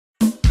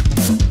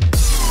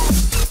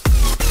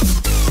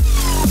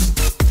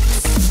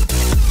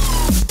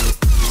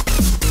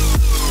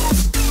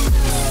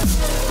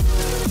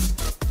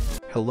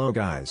Hello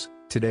guys,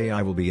 today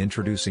I will be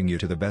introducing you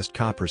to the best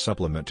copper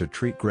supplement to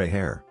treat gray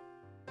hair.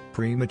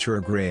 Premature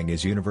graying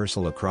is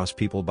universal across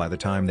people by the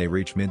time they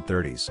reach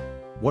mid-30s.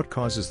 What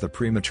causes the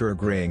premature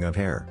graying of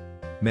hair?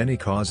 Many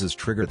causes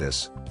trigger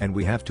this, and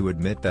we have to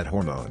admit that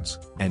hormones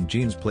and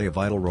genes play a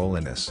vital role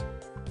in this.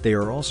 They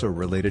are also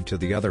related to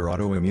the other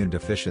autoimmune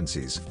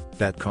deficiencies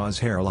that cause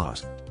hair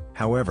loss.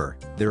 However,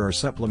 there are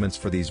supplements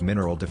for these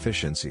mineral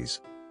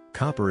deficiencies.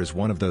 Copper is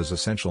one of those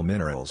essential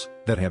minerals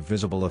that have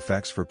visible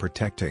effects for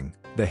protecting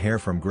the hair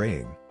from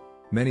graying.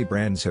 Many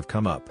brands have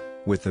come up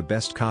with the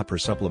best copper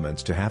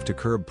supplements to have to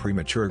curb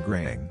premature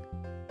graying.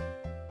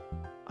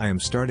 I am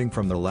starting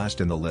from the last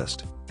in the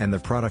list, and the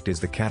product is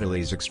the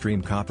Catalase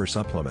Extreme Copper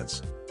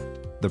Supplements.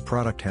 The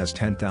product has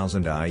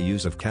 10,000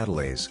 IUs of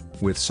Catalase,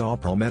 with saw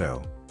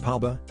palmetto,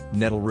 palba,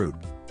 nettle root,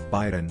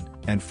 biotin,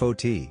 and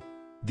fo-tea.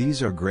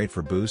 These are great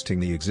for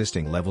boosting the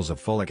existing levels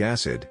of folic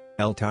acid,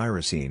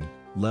 L-tyrosine,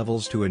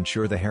 levels to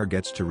ensure the hair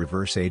gets to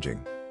reverse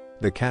aging.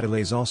 The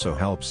Catalase also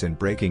helps in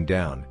breaking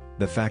down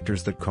the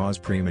factors that cause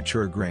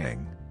premature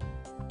graying.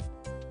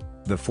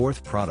 The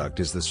fourth product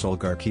is the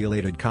Solgar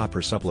Chelated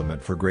Copper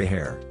Supplement for gray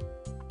hair.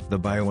 The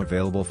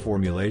bioavailable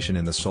formulation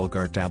in the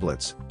Solgar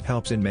tablets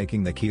helps in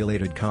making the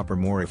chelated copper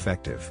more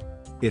effective.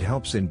 It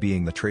helps in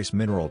being the trace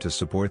mineral to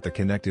support the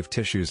connective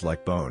tissues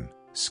like bone,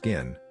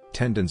 skin,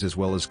 tendons as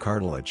well as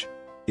cartilage.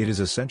 It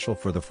is essential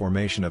for the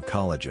formation of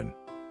collagen.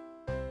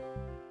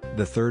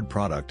 The third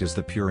product is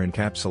the Pure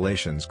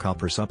Encapsulations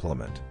Copper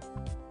Supplement.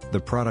 The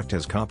product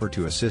has copper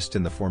to assist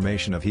in the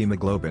formation of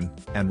hemoglobin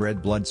and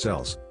red blood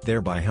cells,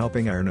 thereby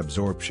helping iron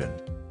absorption.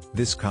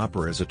 This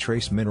copper is a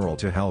trace mineral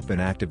to help in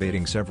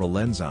activating several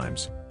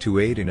enzymes to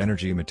aid in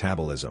energy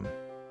metabolism.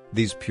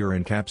 These pure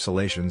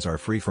encapsulations are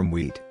free from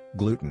wheat,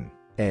 gluten,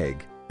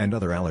 egg, and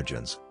other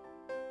allergens.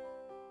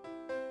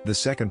 The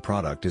second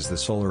product is the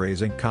Solaray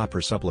Zinc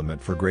Copper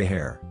Supplement for gray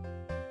hair.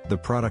 The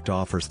product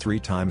offers 3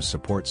 times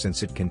support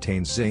since it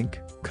contains zinc,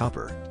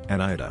 copper,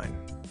 and iodine.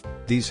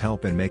 These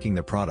help in making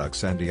the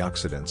products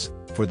antioxidants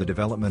for the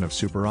development of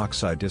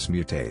superoxide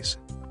dismutase.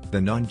 The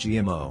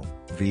non-GMO,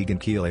 vegan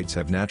chelates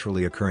have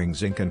naturally occurring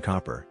zinc and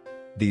copper.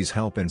 These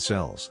help in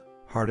cells,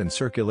 heart and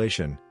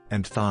circulation,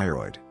 and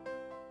thyroid.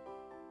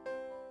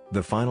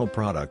 The final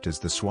product is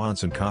the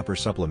Swanson Copper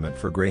Supplement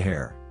for gray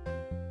hair.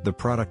 The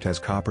product has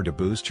copper to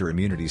boost your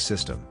immunity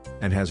system,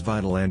 and has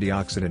vital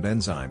antioxidant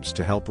enzymes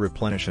to help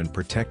replenish and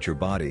protect your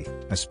body,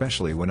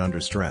 especially when under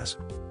stress.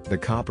 The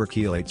copper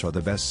chelates are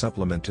the best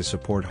supplement to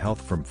support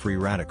health from free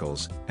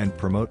radicals, and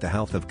promote the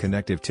health of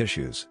connective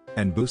tissues,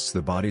 and boosts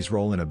the body's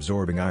role in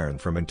absorbing iron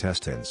from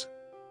intestines.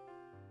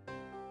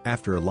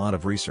 After a lot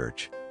of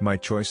research, my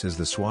choice is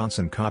the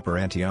Swanson Copper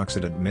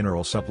Antioxidant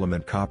Mineral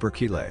Supplement Copper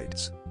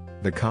Chelates.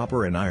 The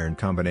copper and iron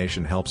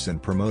combination helps in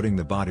promoting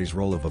the body's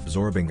role of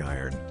absorbing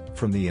iron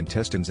from the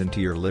intestines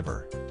into your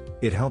liver.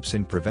 It helps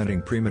in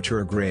preventing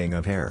premature graying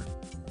of hair.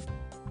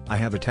 I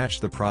have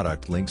attached the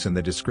product links in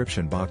the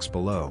description box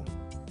below.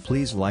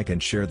 Please like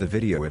and share the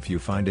video if you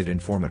find it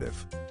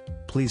informative.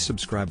 Please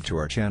subscribe to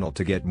our channel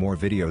to get more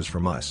videos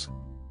from us.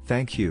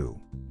 Thank you.